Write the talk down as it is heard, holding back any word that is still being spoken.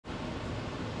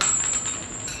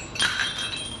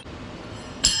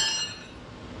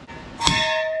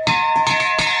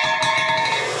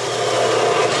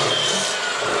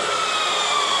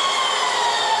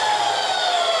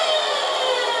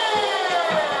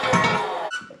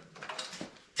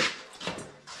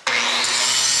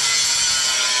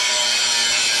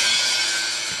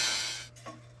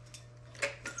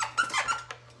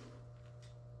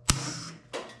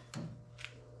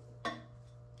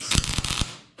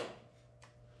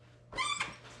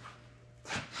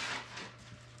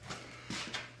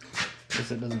guess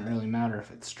it doesn't really matter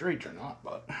if it's straight or not,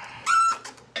 but...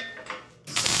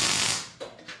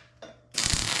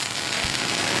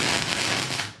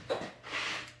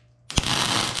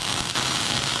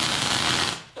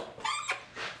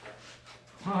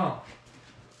 Oh,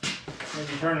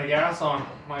 maybe turn the gas on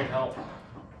might help.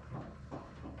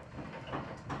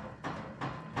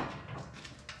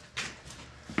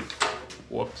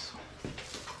 Whoops.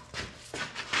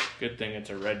 Good thing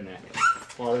it's a Redneck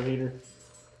water heater.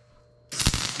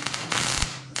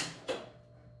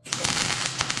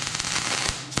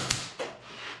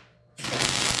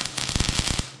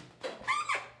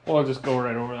 Well, I'll just go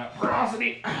right over that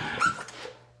porosity.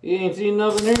 You ain't seen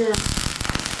nothing here.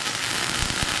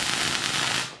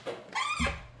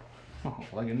 Oh,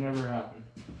 like it never happened.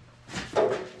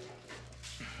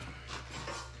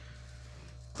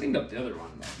 Cleaned up the other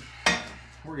one, but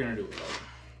we're gonna do it all.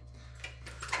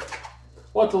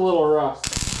 What's a little rust?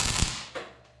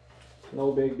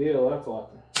 No big deal, that's what.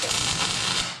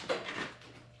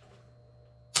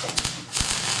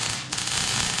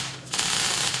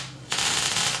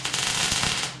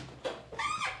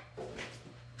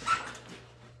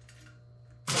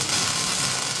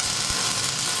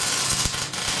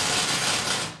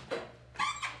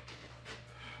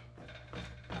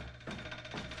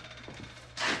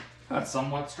 That's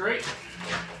somewhat straight.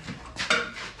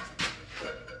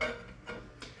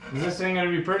 Is this thing gonna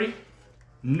be pretty?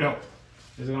 No.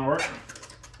 Is it gonna work?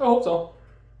 I hope so.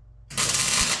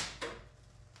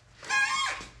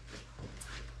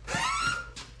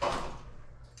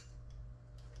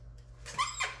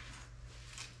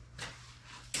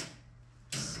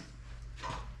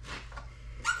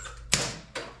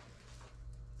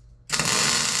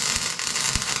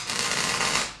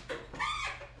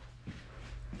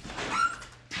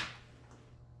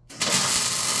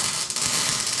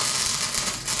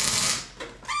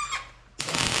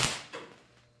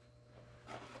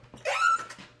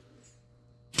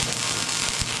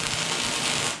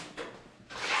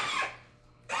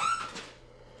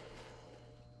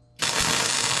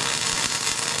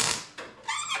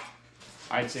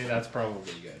 I'd say that's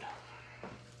probably good.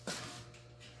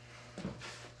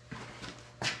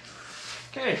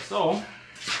 Okay, so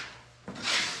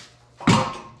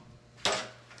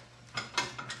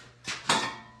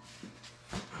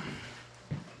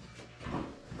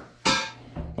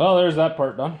well, there's that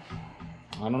part done.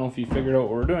 I don't know if you figured out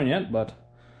what we're doing yet, but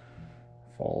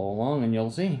follow along and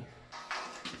you'll see.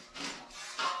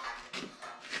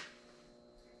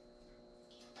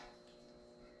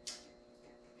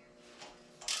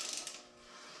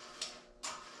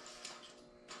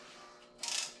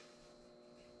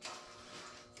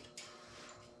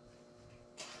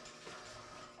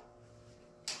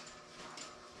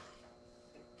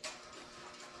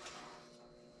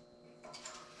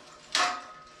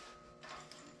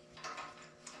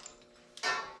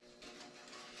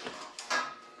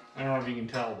 I don't know if you can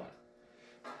tell, but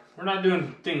we're not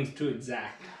doing things too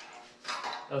exact.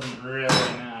 Doesn't really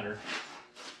matter.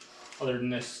 Other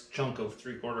than this chunk of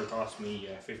 3/4 cost me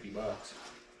 50 bucks.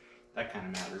 That kind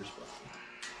of matters, but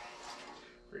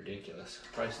ridiculous.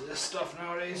 Price of this stuff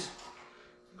nowadays.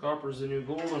 Copper's the new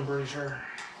gold, I'm pretty sure.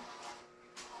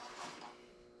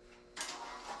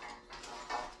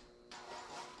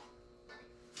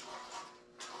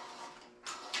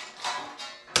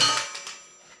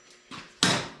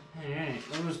 Alright,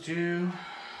 those two.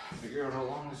 Figure out how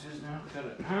long this is now. Cut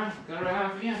it, huh? Cut it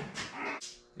half again.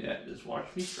 Yeah, just watch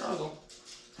me struggle.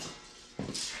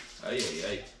 Ay, ay,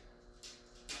 ay.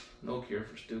 No cure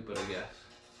for stupid, I guess.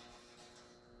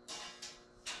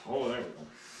 Oh, there we go.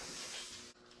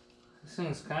 This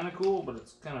thing's kind of cool, but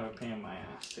it's kind of a pain in my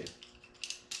ass, too.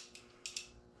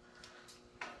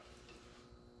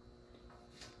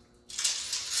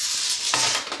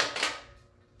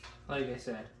 Like I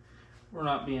said, we're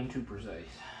not being too precise.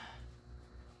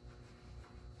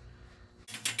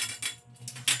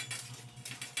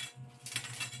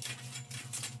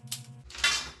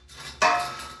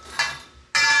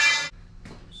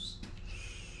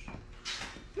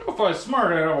 You know, if I was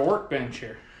smart, I'd have a workbench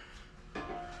here.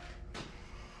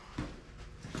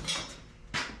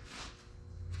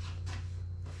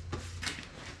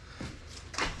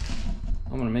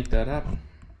 I'm gonna make that happen.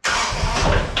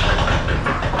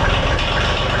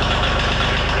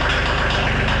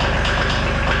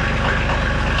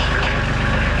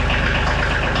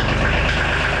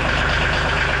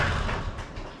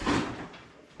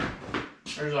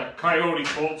 There's a KIOTI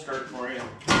cold start for you.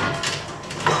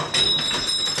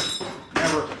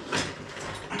 Never.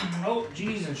 Oh,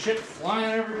 geez, and shit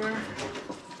flying everywhere.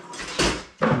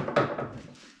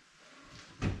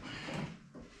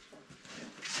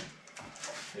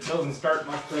 It Doesn't start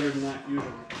much better than that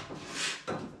usually.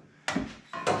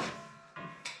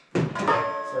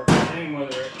 Start the same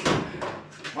whether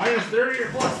it's minus 30 or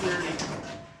plus 30.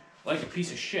 Like a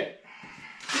piece of shit.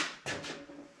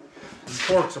 The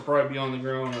forks will probably be on the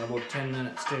ground in about 10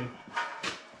 minutes too.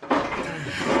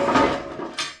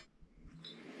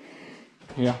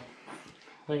 Yeah.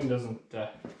 Thing doesn't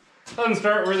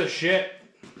start worth a shit.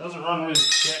 Doesn't run worth a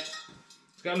shit.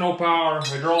 It's got no power.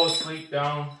 Hydraulics leak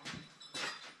down.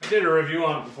 I did a review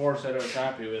on it before, said I was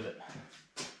happy with it.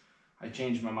 I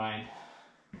changed my mind.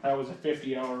 That was a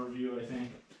 50-hour review, I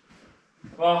think.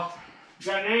 Well,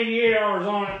 got 98 hours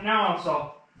on it now,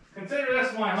 so consider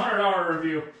this my 100-hour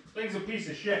review. Thing's a piece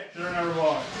of shit. Should have never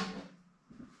bought it.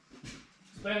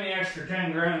 Spend the extra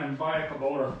 10 grand and buy a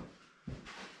Kubota.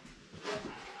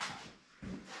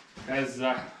 As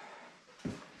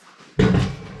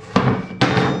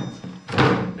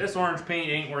this orange paint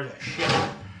ain't worth a shit.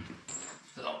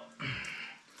 So,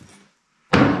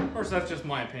 of course, that's just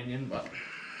my opinion, but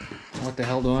what the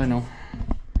hell do I know?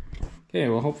 Okay,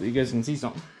 well, hopefully you guys can see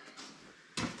something.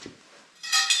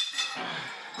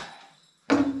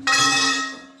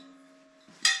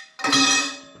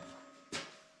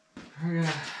 We're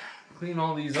gonna clean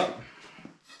all these up,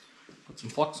 put some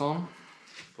flux on them,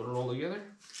 put it all together,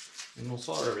 and we'll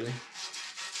solder everything.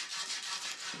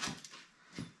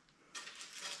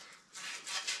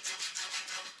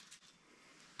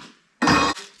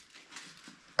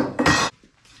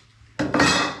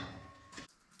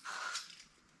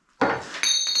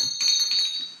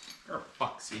 For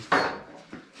fuck's sake.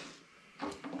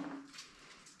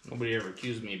 Nobody ever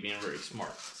accused me of being very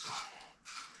smart.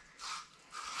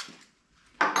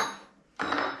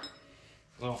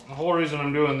 Well, the whole reason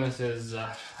I'm doing this is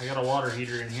I got a water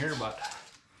heater in here, but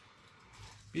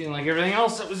being like everything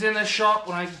else that was in this shop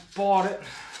when I bought it,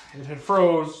 it had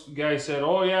froze. The guy said,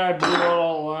 oh yeah, I blew out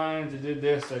all the lines, I did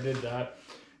this, I did that.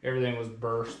 Everything was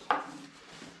burst.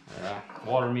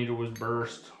 Water meter was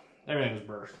burst. Everything was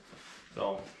burst.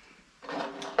 So,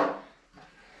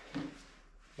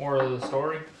 moral of the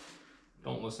story,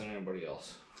 don't listen to anybody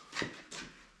else.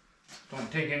 Don't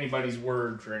take anybody's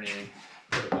word for anything.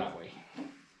 Put it that way.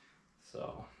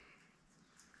 So,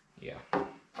 yeah.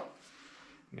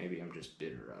 Maybe I'm just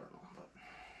bitter, I don't know.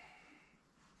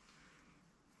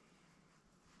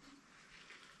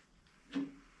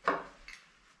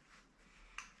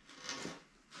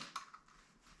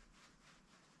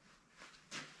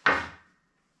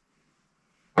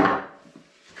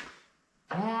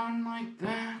 On like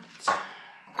that.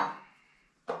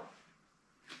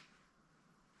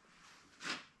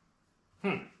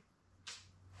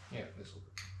 Yeah, this will do.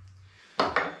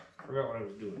 Forgot what I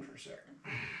was doing for a second.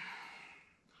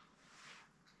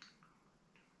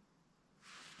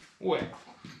 Well,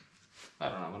 I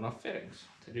don't have enough fittings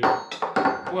to do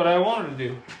what I wanted to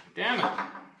do. Damn it.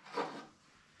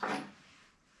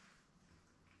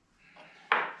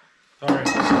 Sorry,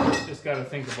 just got to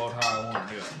think about how I want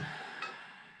to do it.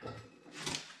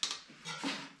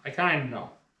 I kind of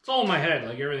know. It's all in my head,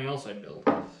 like everything else I build.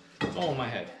 It's all in my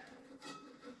head.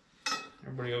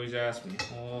 Everybody always asks me,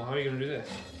 well, how are you going to do this?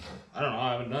 I don't know,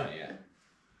 I haven't done it yet.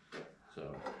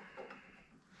 So,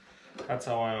 that's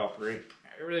how I operate.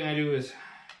 Everything I do is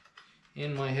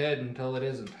in my head until it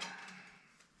isn't.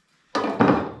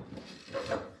 I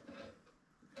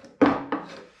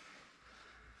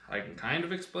can kind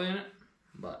of explain it,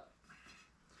 but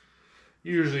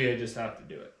usually I just have to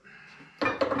do it.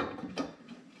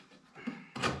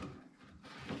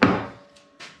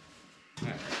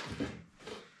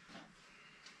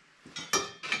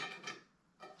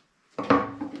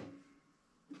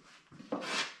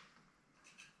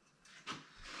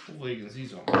 Hopefully you can see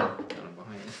something kind of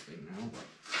behind this thing now, but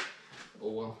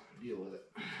oh well, deal with it.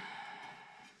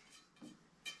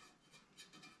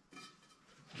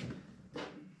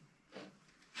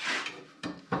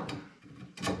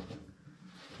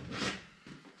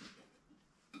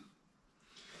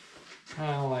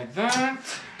 Kind of like that.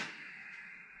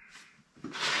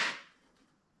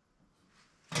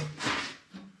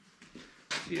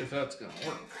 See if that's gonna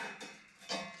work.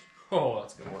 Oh,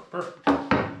 that's gonna work perfect.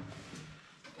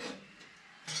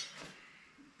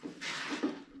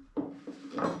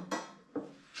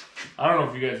 I don't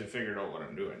know if you guys have figured out what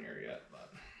I'm doing here yet,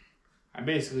 but I'm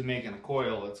basically making a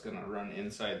coil that's going to run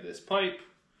inside this pipe.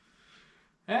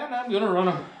 And I'm going to run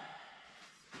a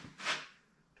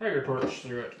tiger torch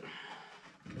through it.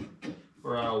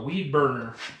 Or a weed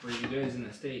burner for you guys in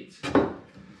the States. In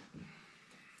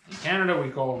Canada,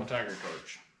 we call them a tiger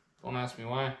torch. Don't ask me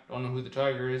why. Don't know who the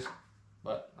tiger is,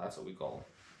 but that's what we call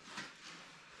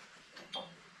them.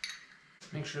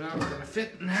 Make sure that we're going to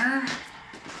fit in there.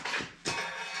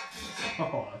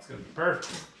 it's gonna be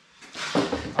perfect.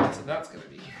 That's what that's gonna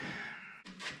be.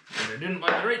 But I didn't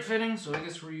buy the right fitting, so I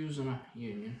guess we're using a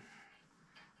union.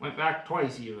 Went back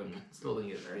twice even, still didn't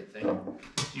get the right thing.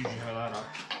 That's usually how that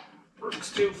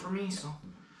works too for me, so.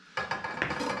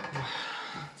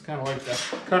 It's kind of like that.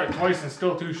 Cut it twice and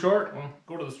still too short. Well,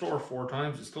 go to the store 4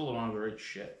 times, you still don't have the right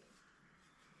shit.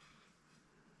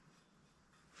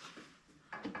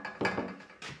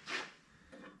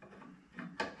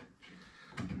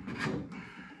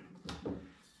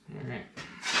 Alright.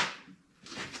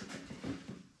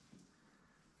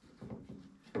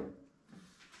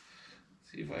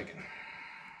 See if I can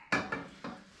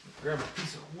grab a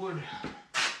piece of wood,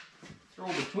 throw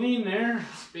between there,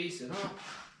 space it up.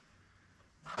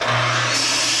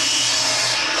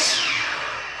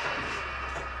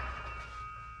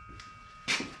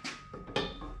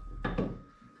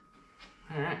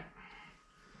 Alright,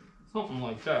 something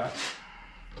like that.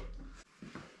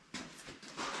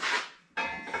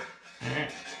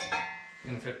 Alright,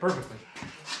 gonna fit perfectly.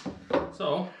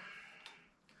 So,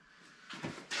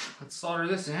 let's solder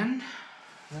this end,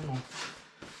 then we'll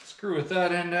screw with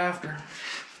that end after.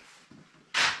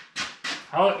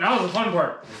 Now's the fun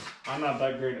part. I'm not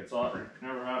that great at soldering,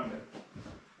 never have been.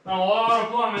 Done a lot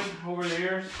of plumbing over the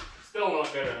years, still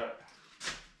not good at it.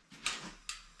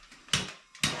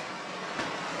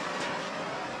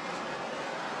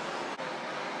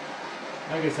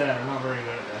 Like I said, I'm not very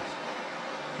good at this.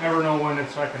 Never know when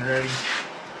it's fucking ready.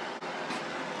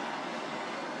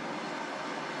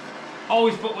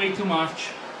 Always put way too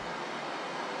much.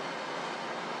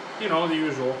 You know, the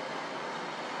usual.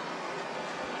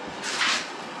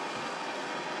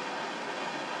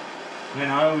 And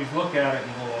then I always look at it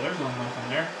and go, well, there's not enough in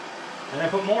there. And I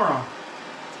put more on.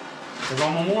 Because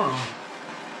I'm a moron.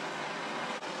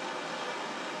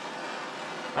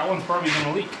 That one's probably going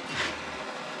to leak.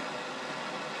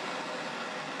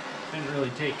 Didn't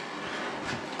really take.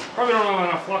 Probably don't have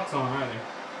enough flux on either.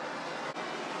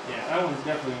 Yeah, that one's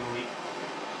definitely going to leak.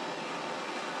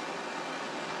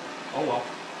 Oh well.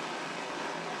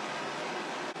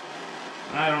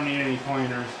 I don't need any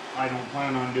pointers. I don't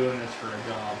plan on doing this for a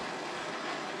job.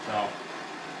 So,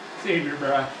 save your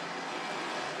breath.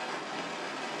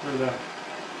 For the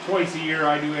twice a year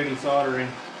I do any soldering,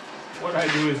 what I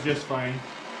do is just fine.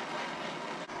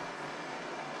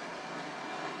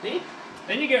 See?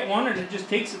 Then you get one and it just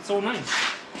takes it so nice.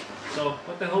 So,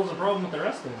 what the hell's the problem with the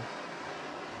rest of them?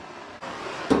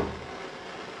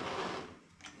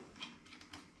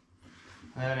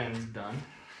 That end's done.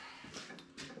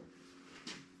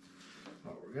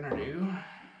 What we're gonna do,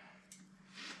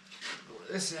 go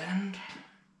to this end,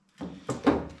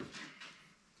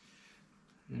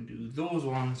 and do those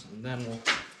ones, and then we'll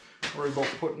worry about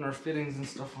putting our fittings and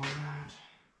stuff on that.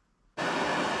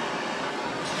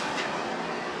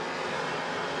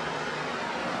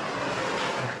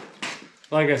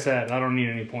 Like I said, I don't need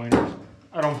any pointers.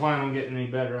 I don't plan on getting any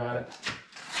better at it.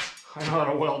 I know how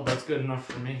to weld, that's good enough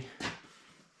for me.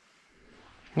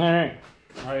 Alright,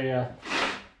 I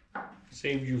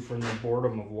saved you from the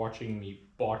boredom of watching me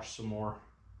botch some more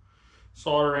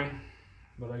soldering,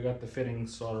 but I got the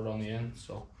fittings soldered on the end,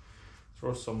 so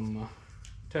throw some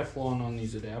Teflon on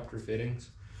these adapter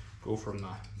fittings. Go from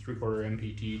the 3/4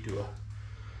 MPT to a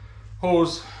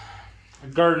hose, a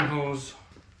garden hose,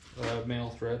 male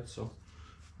thread, so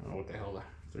I don't know what the hell,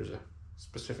 if there's a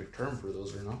specific term for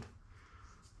those or not.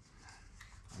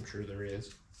 I'm sure there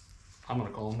is. I'm going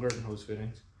to call them garden hose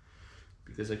fittings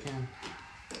because I can.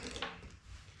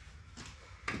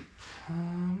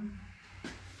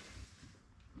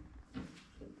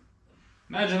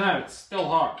 Imagine that, it's still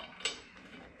hot.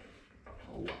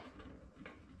 Oh,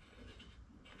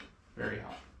 very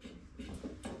hot.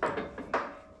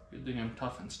 Good thing I'm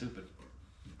tough and stupid.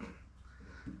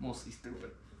 Mostly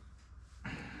stupid.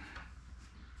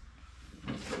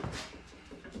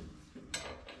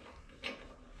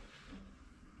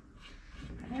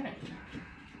 Alright.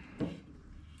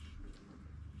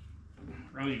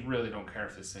 Really don't care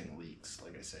if this thing leaks,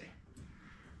 like I say.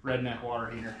 Redneck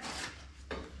water heater.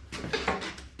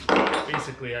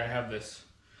 Basically, I have this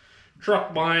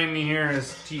truck behind me here,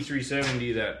 this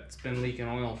T370 that's been leaking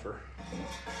oil for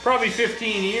probably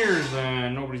 15 years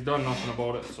and nobody's done nothing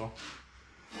about it, so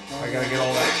I gotta get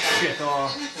all that shit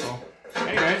off. So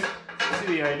anyways, see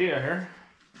the idea here.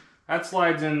 That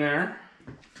slides in there.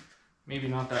 Maybe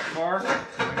not that far.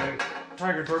 I got a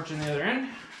tiger torch in the other end.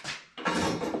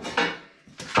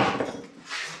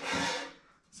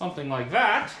 Something like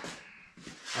that.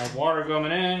 I have water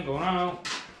coming in, going out.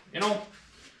 You know,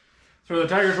 throw the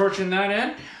tiger torch in that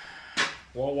end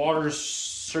while water's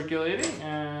circulating,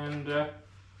 and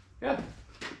yeah,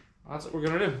 that's what we're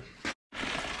gonna do.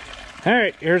 All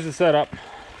right, here's the setup.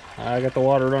 I got the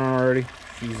water running already.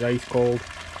 She's ice cold.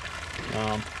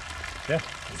 Yeah,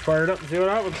 let's fire it up and see what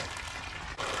happens.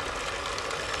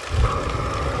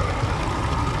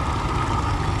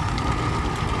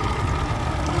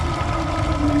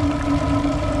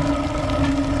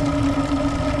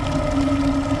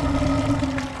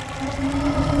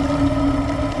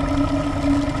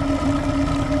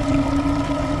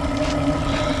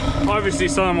 Obviously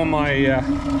some of my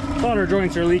solder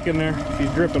joints are leaking there. She's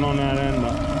dripping on that end,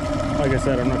 but like I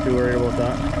said, I'm not too worried about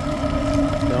that.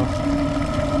 So,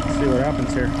 let's see what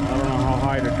happens here. I don't know how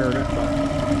high to turn it,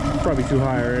 but it's probably too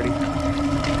high already.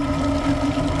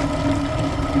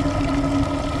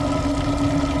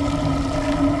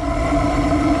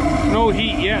 No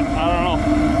heat yet, I don't know.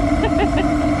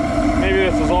 Maybe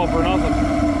this is all for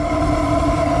nothing.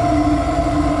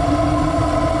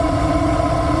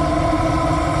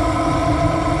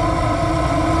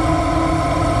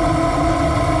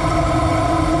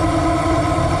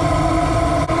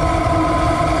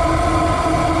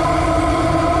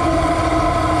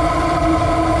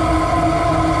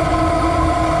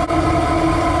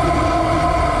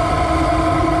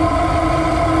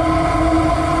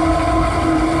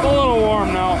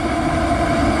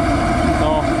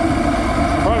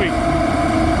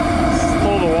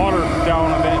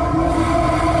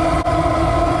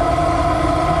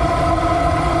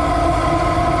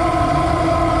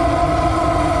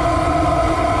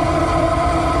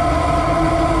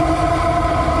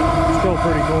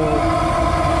 Pretty cool.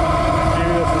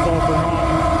 Maybe this is all for naught.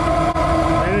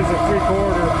 It is a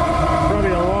 3/4. Probably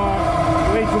a lot.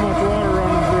 Way too much water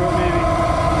running through it, maybe.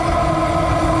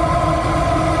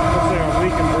 Looks like I'm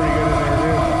leaking pretty good in there,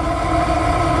 dude.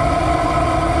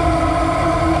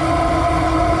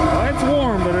 Well, it's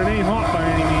warm, but it ain't hot by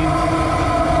any means.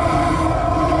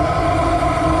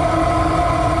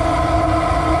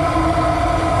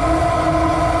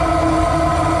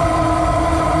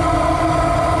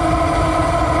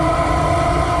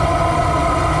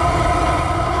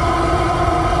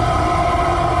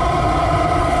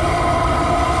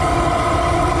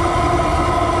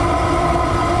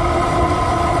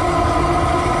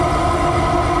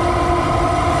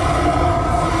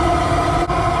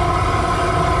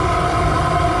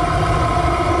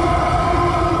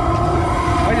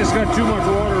 Got too much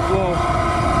water flow.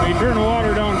 When you turn the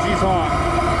water down, she's hot.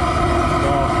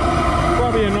 So,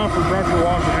 probably enough for pressure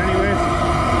washing anyways.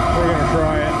 We're gonna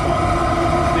try it,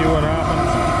 see what happens.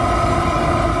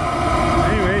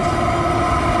 Anyways,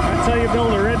 that's how you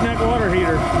build a Redneck water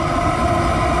heater.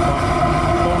 But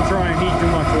don't try and heat too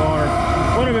much water.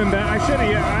 Would have been bad. I should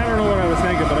have, I don't know what I was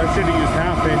thinking, but I should have used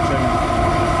 1/2 inch and,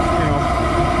 you know,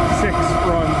 6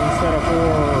 runs instead of 4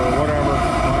 or whatever.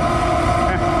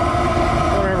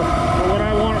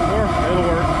 It'll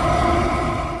work.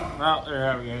 Well, there you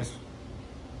have it, guys.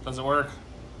 Does it work?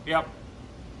 Yep.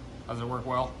 Does it work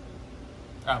well?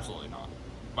 Absolutely not.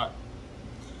 But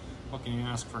what can you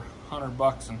ask for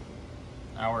 $100 an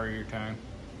hour of your time?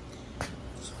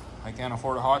 I can't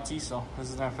afford a hot tea, so this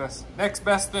is the next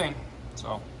best thing.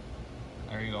 So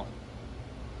there you go.